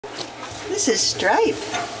This is Stripe.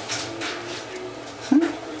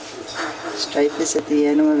 Stripe is at the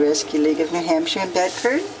Animal Rescue League of New Hampshire in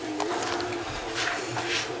Bedford.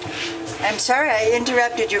 I'm sorry I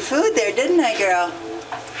interrupted your food there, didn't I, girl?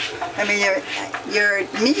 I mean, your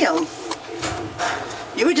meal.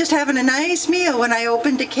 You were just having a nice meal when I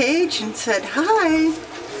opened the cage and said, hi.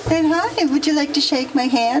 And hi, would you like to shake my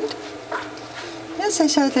hand? Yes, I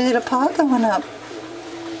saw the little paw going up.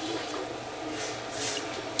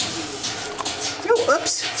 Oh,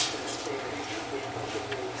 oops.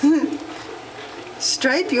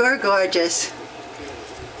 Stripe, you are gorgeous.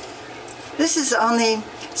 This is only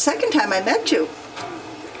second time I met you.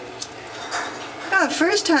 Oh,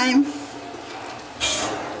 first time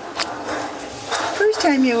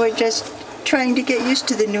you were just trying to get used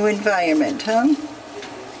to the new environment, huh?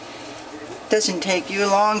 Doesn't take you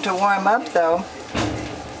long to warm up, though.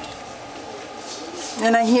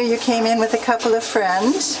 And I hear you came in with a couple of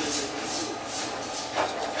friends.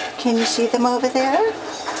 Can you see them over there?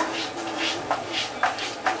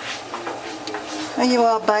 Are you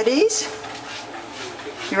all buddies?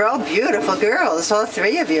 You're all beautiful girls, all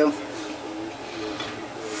three of you.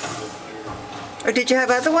 Or did you have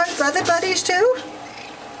other buddies too?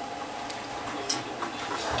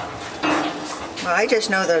 Well, I just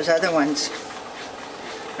know those other ones.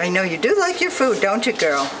 I know you do like your food, don't you,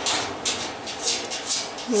 girl?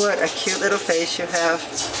 What a cute little face you have.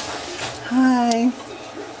 Hi.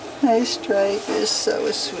 Hi, Stripe. You're so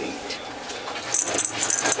sweet.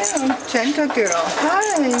 Oh, gentle girl.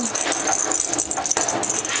 Hi.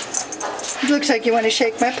 It looks like you want to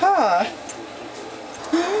shake my paw.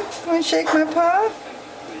 You want to shake my paw?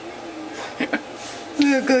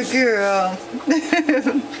 You're a good girl.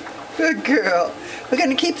 Good girl. We're going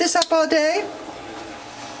to keep this up all day?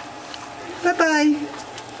 Bye-bye.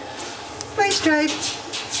 Bye, Stripe.